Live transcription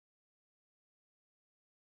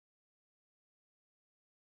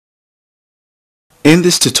In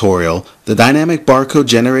this tutorial, the Dynamic Barcode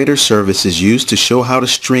Generator Service is used to show how to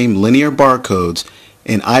stream linear barcodes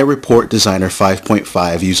in iReport Designer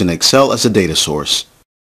 5.5 using Excel as a data source.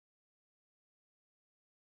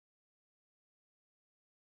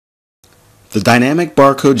 The Dynamic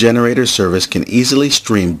Barcode Generator Service can easily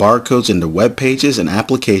stream barcodes into web pages and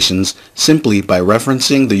applications simply by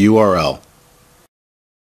referencing the URL.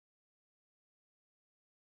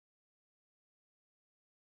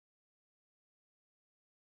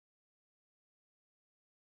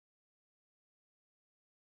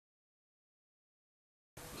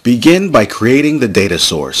 Begin by creating the data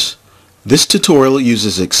source. This tutorial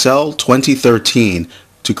uses Excel 2013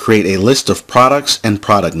 to create a list of products and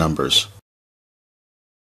product numbers.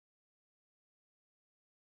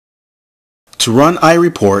 To run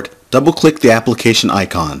iReport, double-click the application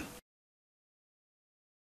icon.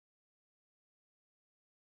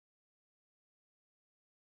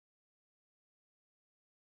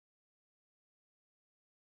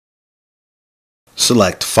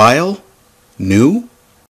 Select File, New.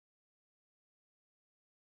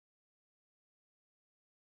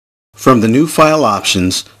 From the New File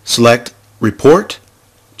options, select Report,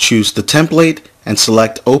 choose the template, and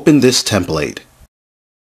select Open this template.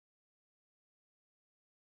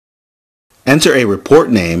 Enter a report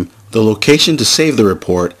name, the location to save the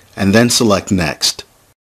report, and then select Next.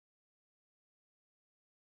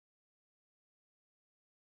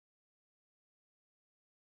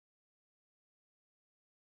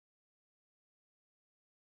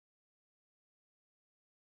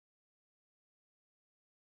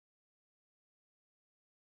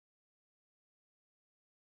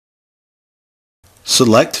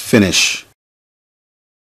 Select Finish.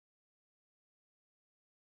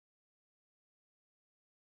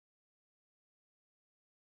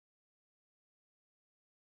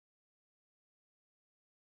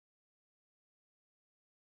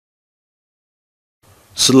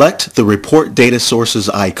 Select the Report Data Sources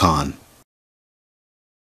icon.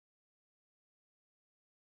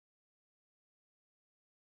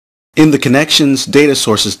 In the Connections Data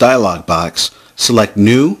Sources dialog box, select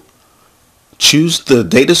New, choose the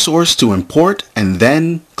data source to import, and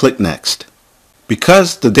then click Next.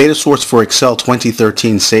 Because the data source for Excel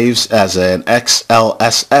 2013 saves as an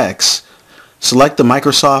XLSX, select the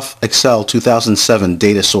Microsoft Excel 2007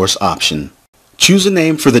 data source option. Choose a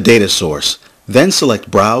name for the data source, then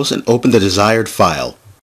select Browse and open the desired file.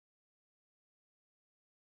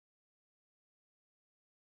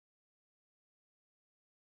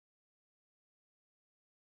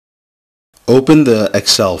 Open the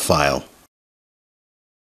Excel file.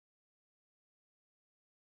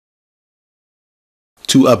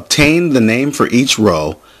 To obtain the name for each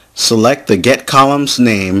row, select the Get Columns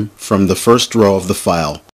name from the first row of the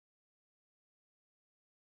file.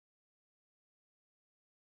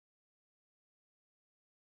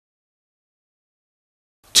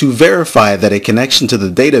 To verify that a connection to the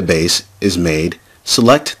database is made,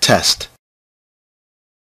 select Test.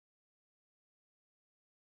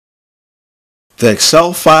 The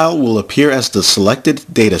Excel file will appear as the selected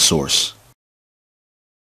data source.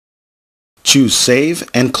 Choose Save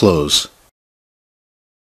and Close.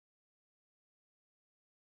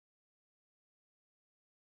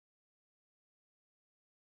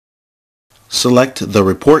 Select the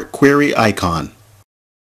Report Query icon.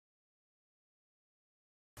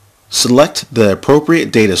 Select the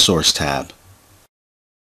appropriate data source tab.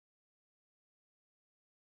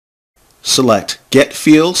 Select Get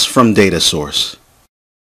Fields from Data Source.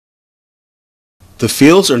 The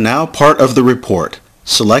fields are now part of the report.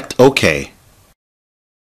 Select OK.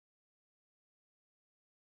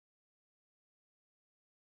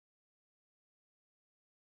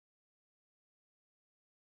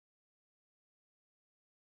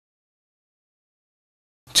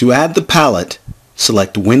 To add the palette,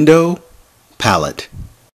 select Window, Palette.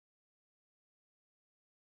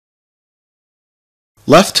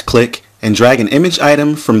 Left-click and drag an image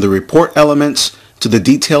item from the report elements to the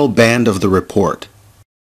detail band of the report.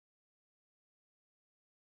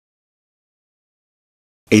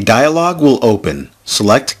 A dialog will open.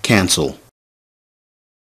 Select Cancel.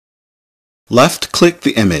 Left-click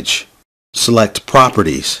the image. Select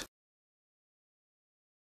Properties.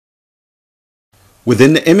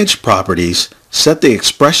 Within the image properties, set the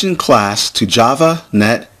expression class to Java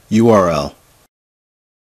Net URL.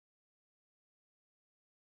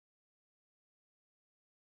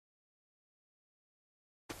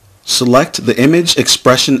 Select the Image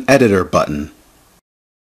Expression Editor button.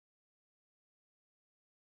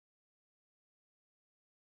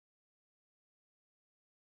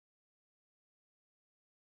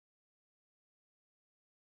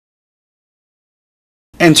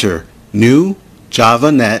 Enter new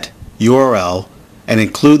JavaNet URL and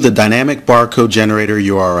include the Dynamic Barcode Generator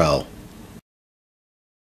URL.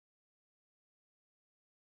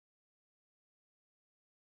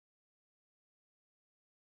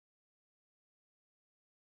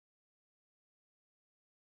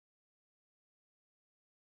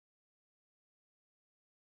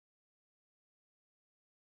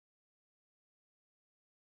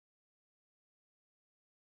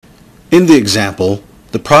 In the example,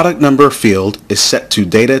 the product number field is set to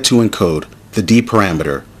data to encode, the D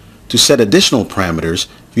parameter. To set additional parameters,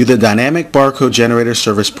 view the Dynamic Barcode Generator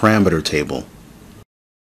Service parameter table.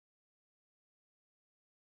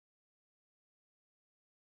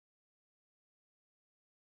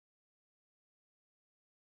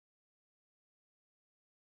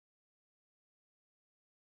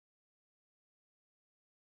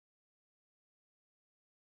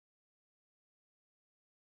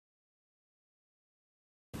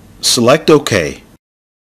 Select OK.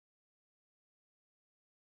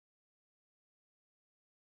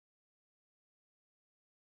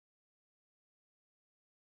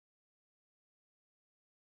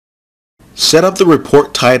 Set up the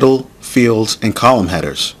report title, fields, and column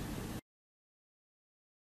headers.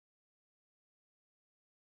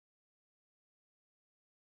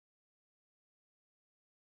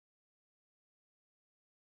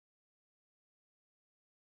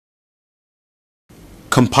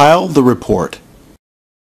 Compile the report.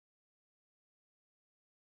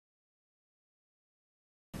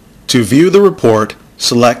 To view the report,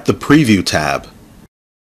 select the Preview tab.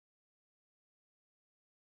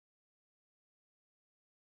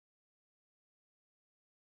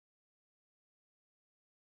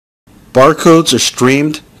 Barcodes are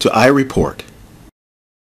streamed to iReport.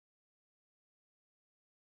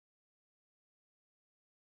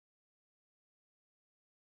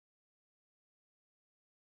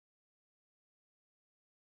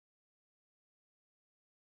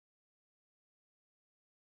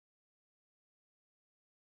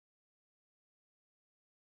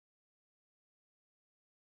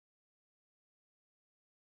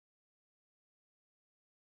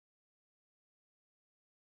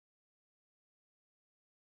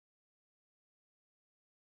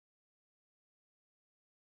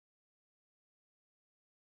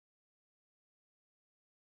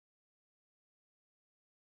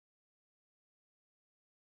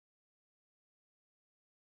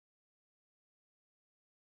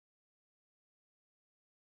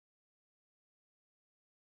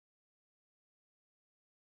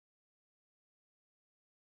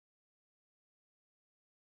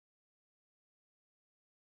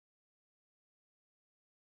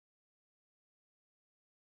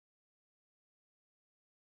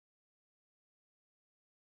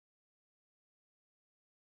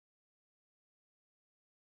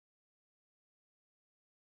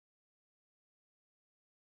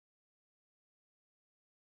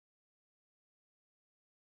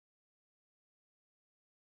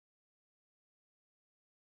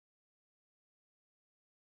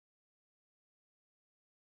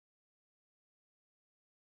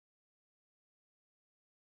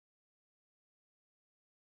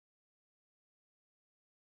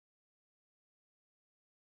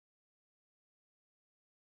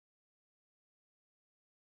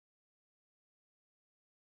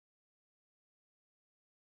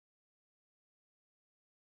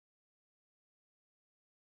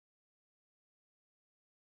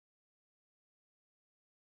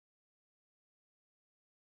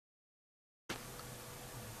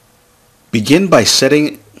 Begin by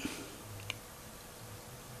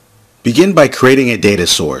creating a data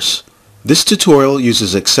source. This tutorial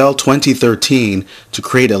uses Excel 2013 to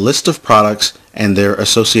create a list of products and their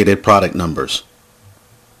associated product numbers.